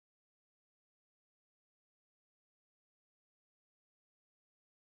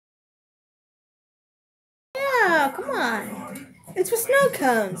come on. It's with snow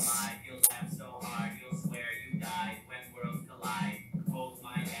cones.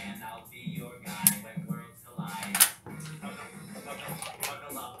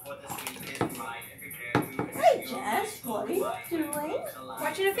 Hi, Jess. What are you doing?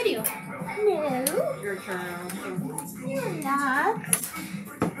 Watching a video. No. Your turn. You're not.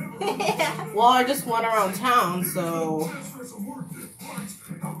 Well, I just went around town, so...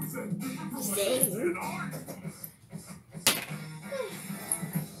 Same.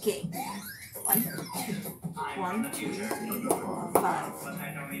 Okay. 1, 2, 3, 4, 5.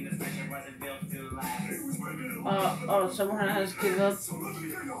 Someone has to give up.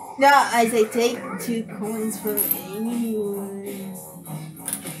 No, I say take 2 coins for anyone.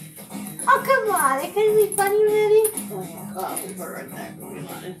 Oh, come on. It couldn't be funny, really? Oh, we were right there. We'll be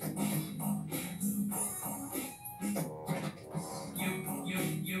honest.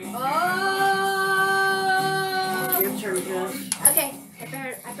 Oh! Your turn, Jess. Okay, I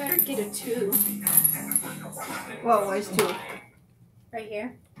better get a 2. Whoa, where's 2? Right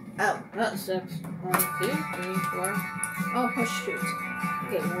here. Oh. That's 6. 1, 2, 3, 4. Oh, shoot.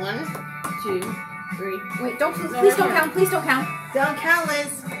 Okay, 1, 2, 3. Wait, please don't count. Please don't count. Don't count,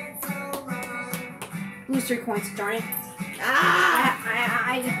 Liz. Lose 3 coins, darn it.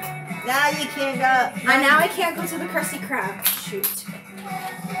 Now you can't go. Now I can't go to the Krusty Krab. Shoot.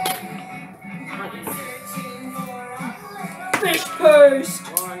 Fish post.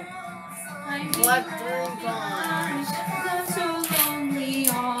 Collect 3 coins. I'm so lonely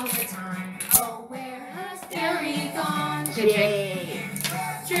all the time. Oh, where has Gary gone? Yay.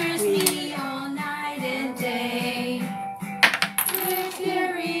 Cheers me all night and day. Where's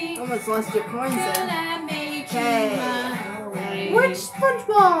Gary? Almost lost your coins Girl then. that made you Hey. mine. Which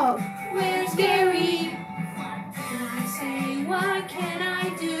Spongebob? Where's Gary? And I say, what can I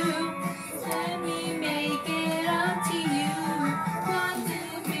do? Let me make it up to you. Want to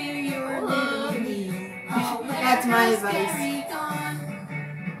hear your little me. Oh, where That's my has advice. Gary gone?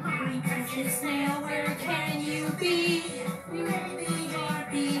 Honey precious snail, where can you be? You only are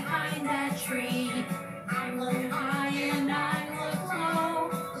behind that tree. I look high and I look low.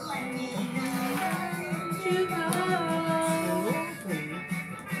 Let me to go.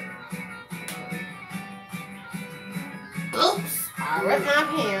 Oops! I ripped my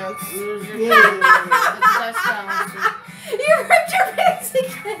pants. Yeah. You ripped your pants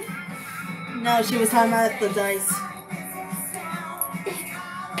again. No, she was talking about the dice.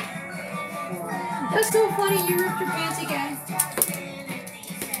 That's so funny. You ripped your pants again.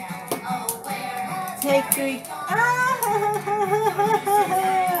 Take 3.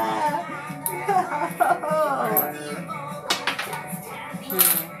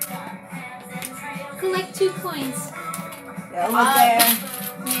 Collect 2 coins. Almost there.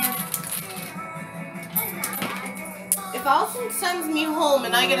 Yeah. If Allison sends me home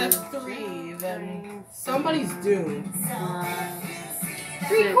and I get a 3, then somebody's doomed.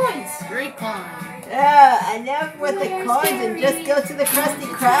 3 coins. 3 coins. Enough with the coins and just go to the Krusty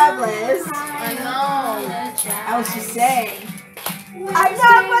Krab list. I know. I was just saying.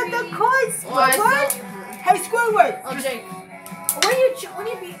 Enough with the coins, Squidward. Hey, Squidward. Oh, Jake.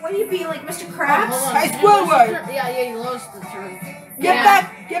 What do you be like Mr. Krabs? Hold on. Hey, Squidward. Yeah, you lost the turn.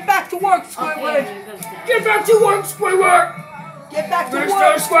 Get back to work, Squidward. Get back to work, Squidward. Get back to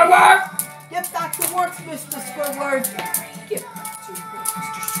work, Squidward. Get back to work, Mr. Squidward.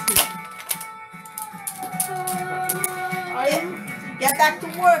 Get back to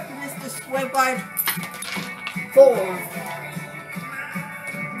work, Mr. Squidward. 4.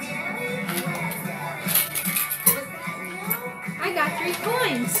 I got 3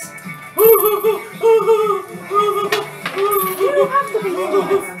 coins. You don't have to be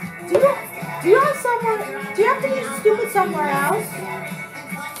stupid. Do you have somewhere? Do you have to be stupid somewhere else?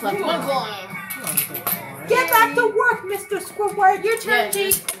 Collect 1 coin. Get back to work, Mr. Squidward. Your turn,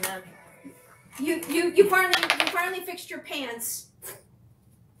 Jake. You finally fixed your pants.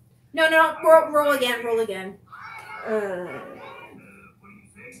 No, roll again.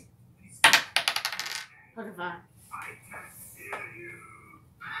 Okay, fine.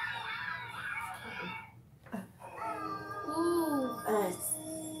 Ooh.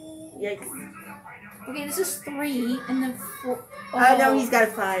 Yikes. Okay, this is 3 and then 4. Oh, no, he's got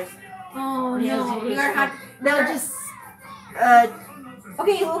a 5. Oh no, you gotta have. No, just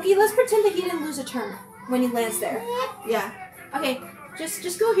Okay, Loki. Let's pretend that he didn't lose a turn when he lands there. yeah. Okay,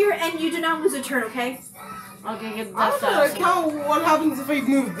 just go here and you do not lose a turn. Okay. Okay, get I that don't stuff. count what happens if I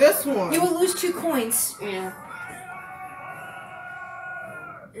move this one. You will lose 2 coins. Yeah.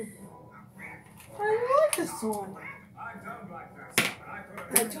 I like this song.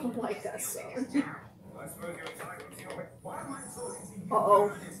 I don't like that song. Uh-oh.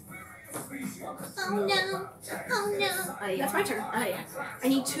 Oh no. Oh no. That's my turn. Oh yeah. I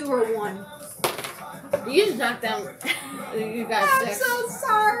need 2 or 1. You just knocked down. You got I'm 6. so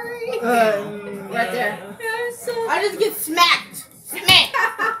sorry. Right there. I just get smacked. Smack.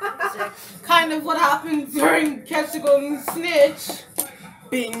 Kind of what happened during Catch the Golden Snitch.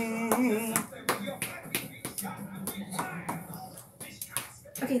 Bing.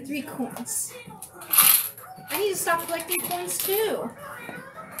 Okay, 3 coins. I need to stop collecting coins too.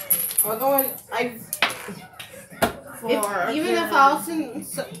 Although even if Allison,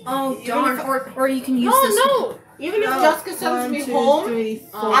 Oh darn! Or you can use this. no. Even if Jessica sends me home, 3,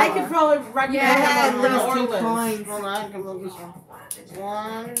 4. I could probably recommend Yeah, her there's on 2 Orleans. coins. Hold on, I can move this one.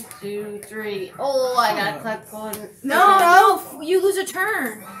 1, 2, 3. Oh, I gotta collect one. No, you lose a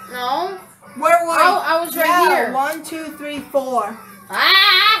turn. No. Where were you? I was right here. 1, 2, 3, 4.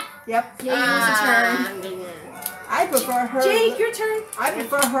 Ah! Yep. Yeah, you lose a turn. I prefer her. Jake, your turn. I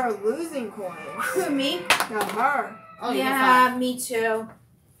prefer her losing coins. Who, me? Not her. Oh, Yeah, me too.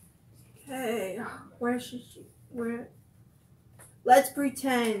 Okay, where should she? Where? Let's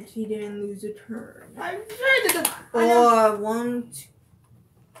pretend he didn't lose a turn. I'm trying to. Or 1, 2.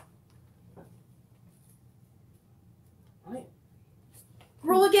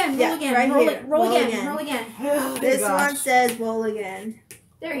 Roll again. Roll Yeah, again. right roll, here. roll Roll again. again. Roll again. Oh, This gosh. one says roll again.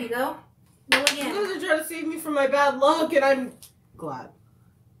 There you go. Roll You again. guys are trying to save me from my bad luck, and I'm glad.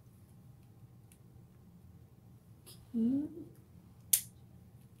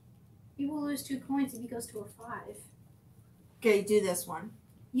 You will lose 2 coins if he goes to a 5. Okay, do this one.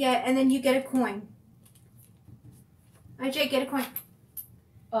 Yeah, and then you get a coin. Alright, Jake, get a coin.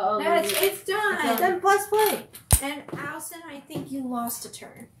 It's done. Then plus play. And Allison, I think you lost a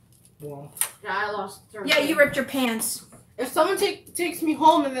turn. Well, Yeah, I lost 3. Yeah, you ripped your pants. if someone takes me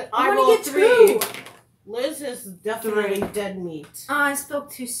home and then I wanna roll get 3, 2. Liz is definitely dead meat. I spoke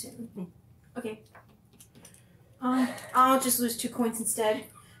too soon. Okay. I'll just lose 2 coins instead.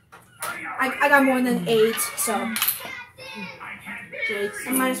 I got more than 8, so I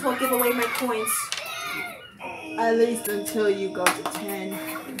might as well give away my coins. At least until you go to 10.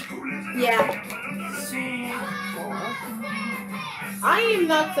 Yeah. I am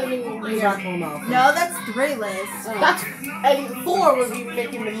not sending you back home now. No, that's 3, Liz. That's and 4 would be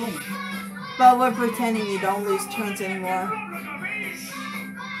making the move. But we're pretending you don't lose turns anymore.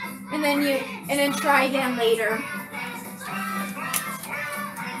 And then try again later.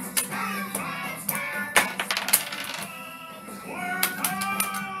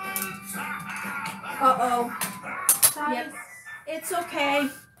 Uh-oh. Yep. It's okay.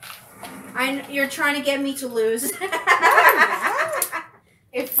 You're trying to get me to lose.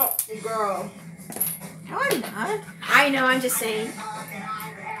 If girl, No, I'm not. I know, I'm just saying.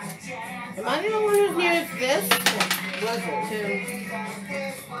 am I the only one who's near this? Blizzard.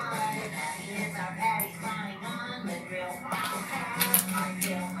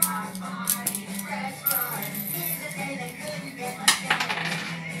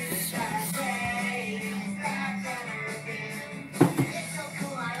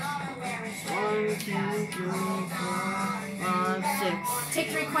 One, two, three, 4, 5, 6. Take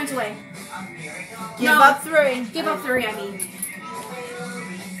 3 coins away. Give No. up 3. Give up 3, I mean.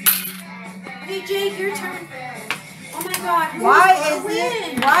 Hey, Jake, your turn. Oh my god. who's Why gonna is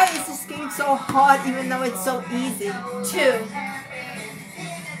win? Why is this game so hard even though it's so easy? 2.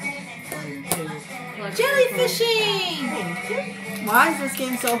 Jellyfishing! Why is this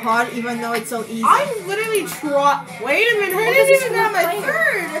game so hard even though it's so easy? I'm literally Wait a minute, I didn't even got my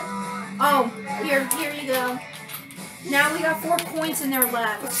third. Oh, here you go. Now we got 4 coins in there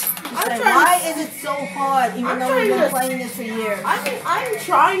left. Why is it so hard even I'm though we've been trying to- playing this for years? I'm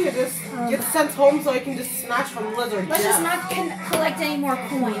trying to just get sent home so I can just smash from Blizzard. Let's just not collect any more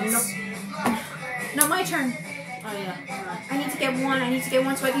coins. No, my turn. Oh, yeah. Alright. I need to get 1. I need to get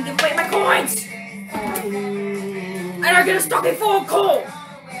 1 so I can give away my coins. And I get a stocking full of coal.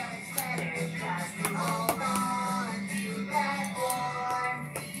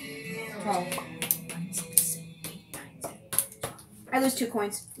 I lose 2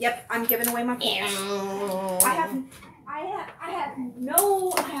 coins. Yep, I'm giving away my coins. I have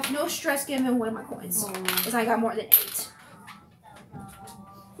no stress giving away my coins because I got more than 8.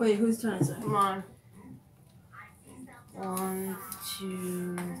 Wait, whose turn is it? Come on. 1,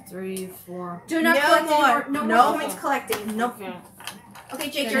 2, 3, 4. Do not No collect more. anymore. No No more coins collecting. Nope. Okay. Okay,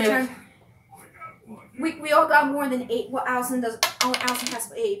 Jake, your turn. We all got more than 8. Well, Allison does. Oh, Allison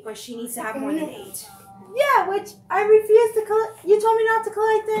has 8, but she needs to have more than 8. Yeah, which I refuse to collect. You told me not to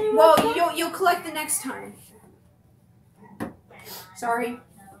collect anymore. Well, you'll collect the next time. Sorry.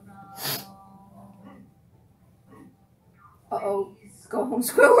 Uh-oh. Go home,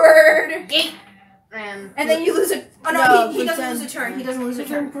 Squidward. Gate. And then you lose a... Oh, no, he doesn't lose a turn. He doesn't lose a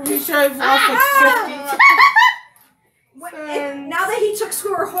turn. I'm pretty sure I've lost like 50. Now that he took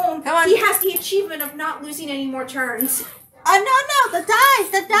Squidward home, Come on. he has the achievement of not losing any more turns. No, the dice,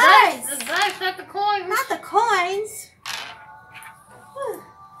 The dice, not the coins. not the coins.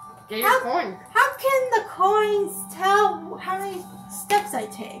 Get your coin. How can the coins tell how many steps I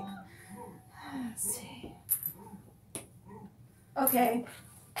take? Let's see. Okay.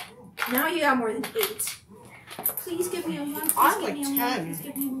 Now you got more than 8. Please give me a 1. Please I'm give like me a 1. 10. Please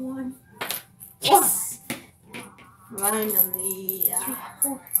give me a 1. Yes. Finally. 3,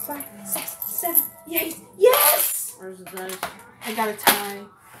 4, 5, 6, 7, 8. Yes! Where's the dice? I got a tie.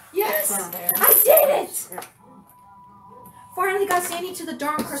 Yes! Down there. I did it! Finally got Sandy to the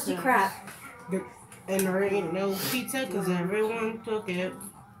darn Krusty Krab. And there ain't no pizza because everyone took it.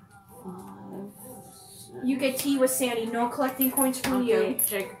 You get tea with Sandy. No collecting coins from Okay, you.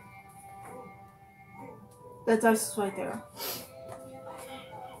 Jake. The dice is right there.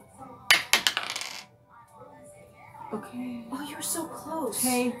 Okay. Oh, you're so close.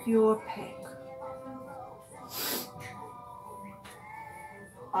 Take your pick.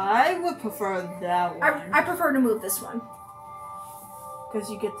 I would prefer that one. I prefer to move this one. Because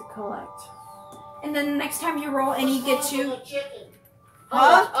you get to collect. And then the next time you roll and you get to...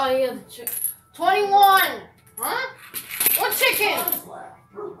 Huh? Oh, yeah, the chicken. 21! Huh? What chicken?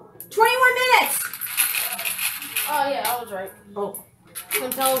 21 minutes! Oh, yeah, I was right. Oh.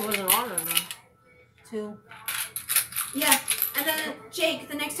 Couldn't tell it wasn't on or not. 2. Yeah. And then, Jake,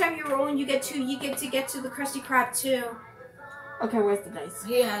 the next time you roll and you get to get to the Krusty Krab too. Okay, where's the dice?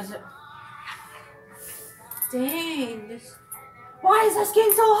 He has it. Dang. This... Why is this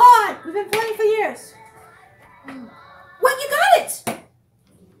game so hard? We've been playing for years. What? You got it!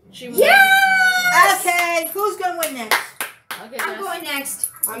 She won. Yes! Okay, who's gonna win next? Okay, I'm guys. going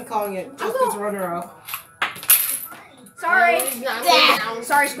next. I'm calling it. I'm Just as runner-up. Sorry. He's not Yeah. down.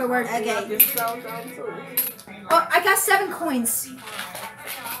 Sorry, Squidward. Okay. Oh, I got 7 coins.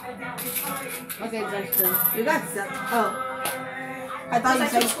 Okay, Justin. You got 7. Oh. I Because I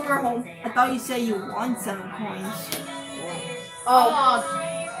thought took you said. Squidward home. I thought you said you won 7 coins. Oh.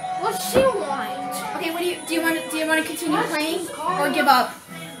 What's she want? Okay, what do you want to continue playing or give up?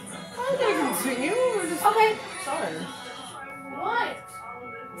 I'm gonna continue. We're just Okay. sorry. What?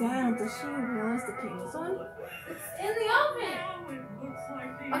 Damn, does she realize the game is on? It's in the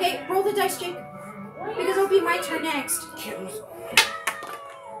oven. Okay, roll the dice, Jake. Because it'll be my turn next.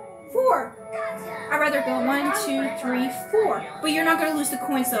 4. I'd rather go 1, 2, 3, 4. But you're not gonna lose the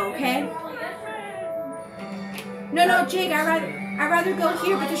coins though, okay? No, Jake. I'd rather go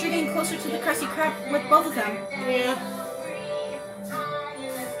here because you're getting closer to the Krusty Krab with both of them. Yeah.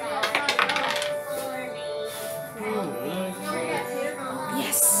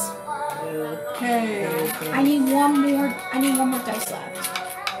 Yes. Okay. I need one more dice left.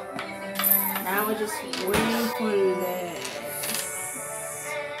 Now we're just waiting for this.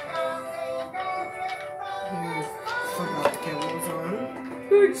 Forgot the camera was on.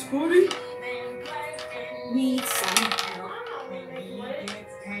 Thanks, buddy. Need some.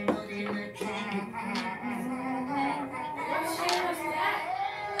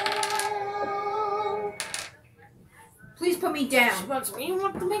 Please put me down. What's me? You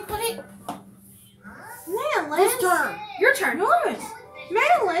want to make money? Man, Whose turn? Your turn. Yours.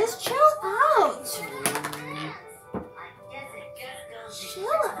 Man, Liz, chill out. Chill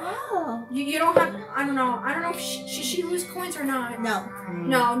out. You don't have. I don't know if should she lose coins or not.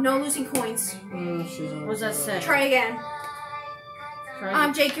 No. No losing coins. What's that say? Try again.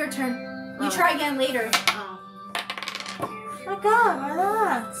 Try Jake, your turn. You Oh. try again later. Oh. My God,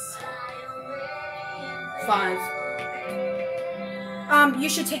 relax. 5. You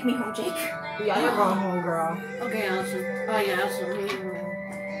should take me home, Jake. Yeah, you're going home, girl. Okay, Allison. Oh, yeah, Allison.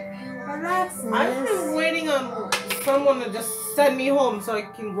 Relax, Liz. I've been waiting on someone to just send me home so I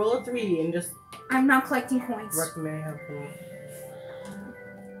can roll a 3 and just I'm not collecting coins. recommend her for me.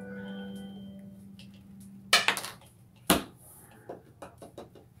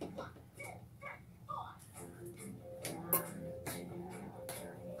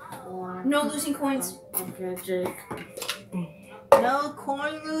 No losing coins. Okay, Jake. No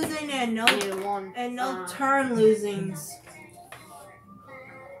coin losing and no Need 1. turn losings.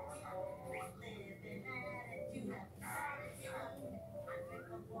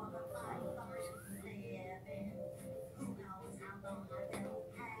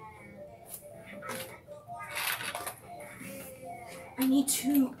 I need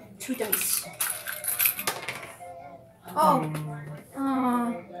two dice. Oh.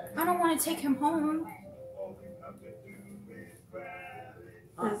 I don't want to take him home.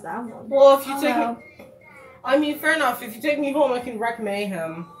 There's that one. Well, if you take no. me, I mean, fair enough. If you take me home, I can wreck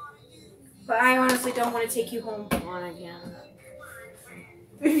Mayhem. But I honestly don't want to take you home. One again.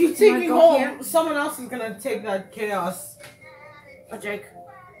 If you take me go home, here? someone else is gonna take that chaos. Oh, Jake.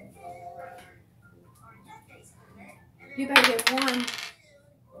 You better get one.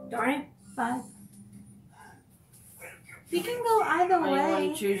 Darn it. 5. You can go either Oh, you want way.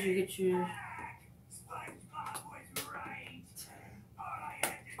 to choose, you can choose.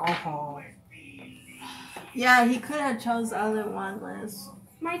 Oh. Yeah, he could have chose the other one, Liz.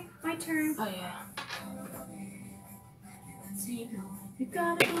 My turn. Oh, yeah. See, you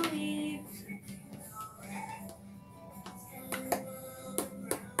gotta believe.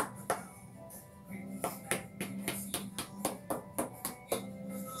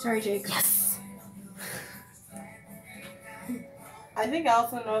 Sorry, Jake. Yes! I think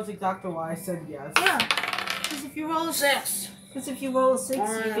Alison knows exactly why I said yes. Yeah. Because if you roll a 6. Because if you roll a 6, you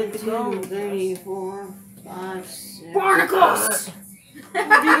get to go. 1, 2, 3, 4, 5, 6. Barnacles! Because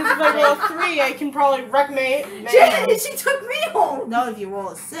if I roll a 3, I can probably wreck Mayhem. She took me home! No, if you roll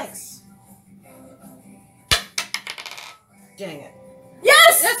a 6. Dang it.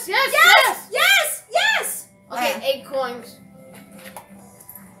 Yes! Yes, yes, Yes! Yes! Yes! Okay, 8 coins.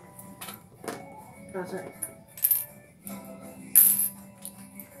 That's it.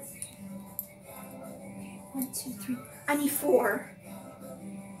 One, 2, 3. I need 4.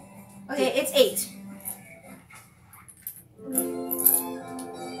 Okay, it's 8.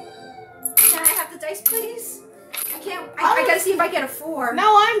 Can I have the dice, please? I can't. I gotta see if I get a 4.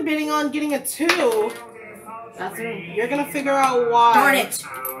 Now I'm bidding on getting a 2. That's it. You're gonna figure out why. Darn it!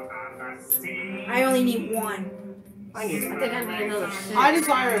 I only need 1. I need I think I need another 6. I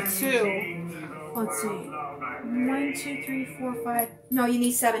desire a 2. Let's see. 1, 2, 3, 4, 5. No, you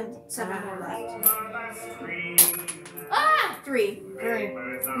need 7. 7 more left. Ah! 3. 3.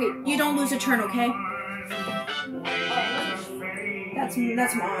 Okay, you don't lose a turn, okay?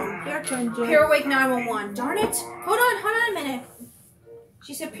 That's mom. Your turn, Jake. Pure Awake 911. Darn it! Hold on a minute.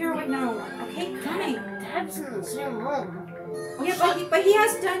 She said Pure Awake 911. Okay, coming. Dad's in the same room. Yeah, but he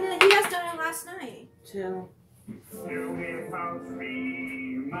has done it. He has done it last night. 2.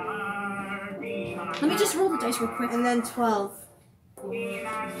 Let me just roll the dice real quick. And then 12.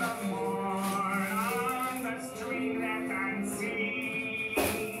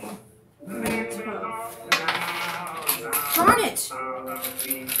 Darn it!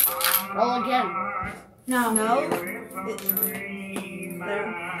 Roll again. No. No? There.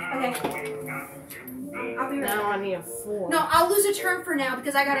 Okay. I'll be right Now back. I need a 4. No, I'll lose a turn for now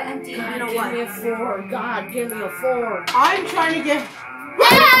because I gotta empty. God, You know give me a what? 4. God, give me a 4. I'm trying to get.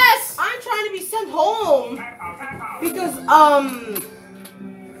 Yes! I'm trying to be sent home because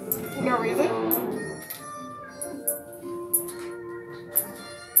for no reason.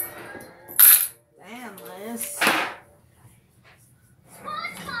 Damn, Liz.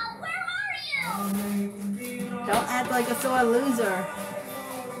 Spongebob, where are you? Don't act like a sore loser.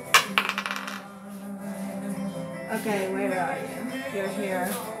 Okay, where are you? You're here.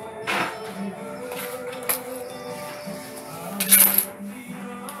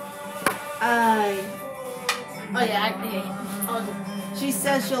 Oh, yeah, oh, She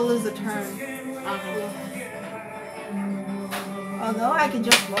says she'll lose a turn. okay. Although I can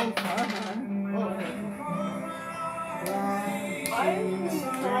just roll for her. I'm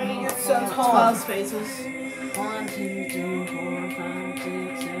trying to get sent home. 12 spaces. 1, 2, 3, 4, 5,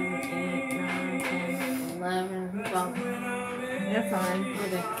 6, 7, 8, 9, 10, 11, 12. You're fine.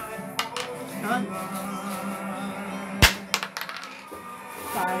 Okay. Come on.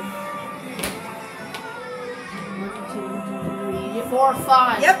 5. 1, 2, 3, 4,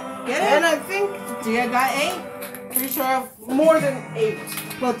 5. Yep, get And it. I think Do you got 8? pretty sure I have more than 8.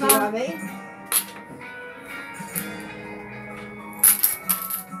 Well, do you have 8?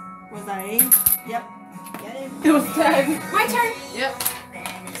 Was that 8? Yep. Get it. It was 10. My turn. Yep.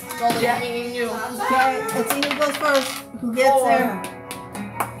 It's only me and you. Okay, let's see who goes first. Who gets 4. there?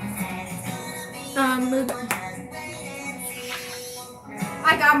 Move.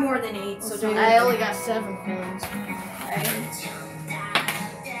 I got more than 8, so don't. I only got 7 coins.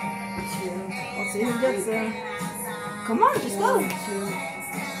 Let's see who gets there. Come on, just go.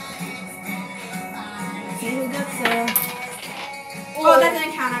 See who gets there. Oh, that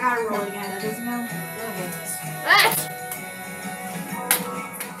didn't count. I gotta roll again. That doesn't count. Ah!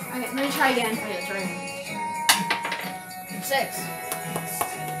 Okay, let me try again. Okay, it's right. 6.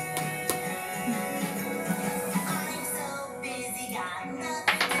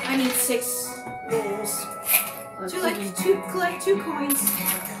 I need 6 rolls. Collect 2 coins.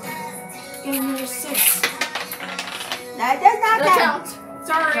 Get another 6. That does not That count. counts.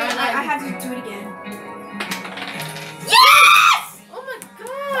 Sorry, Try I that. had to do it again. Oh my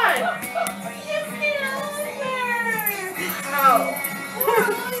god!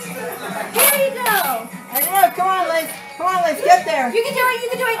 Here you go. I know. Come on, Liz. Come on, Liz. Get there. You can do it. You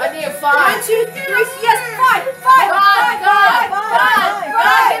can do it. I need a 5. 1, 2, 3. Yes, 5. 5. 5. 5.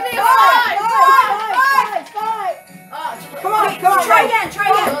 Give me a 5. Come on, come on. Try again. Try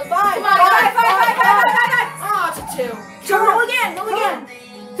again. 5. Come on, 5. 5. 5. 5. 5. 5. 5. Oh, it's a 2. So roll again. Roll again.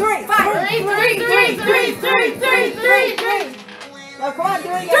 3. 5. 3. No, come on, do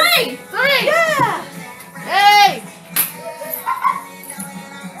it again. 3. Yeah. Hey!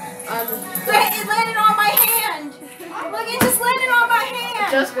 It landed on my hand. Look, it just landed on my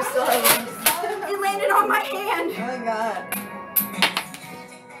hand. Jessica still has one. It landed on my hand. Oh my god.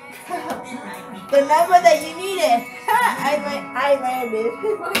 The number that you needed. I landed.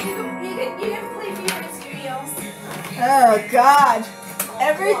 Well, you can play Fear Studios. Oh god.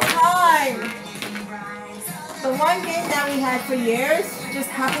 Every time. The one game that we had for years just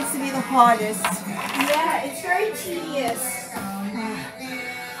happens to be the hardest. Yeah, it's very tedious.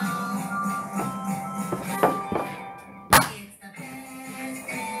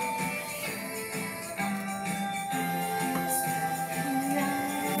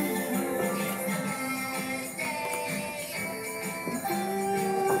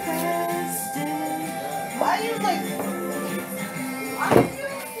 Why are you like...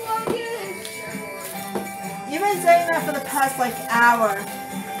 You've been saying that for the past like hour.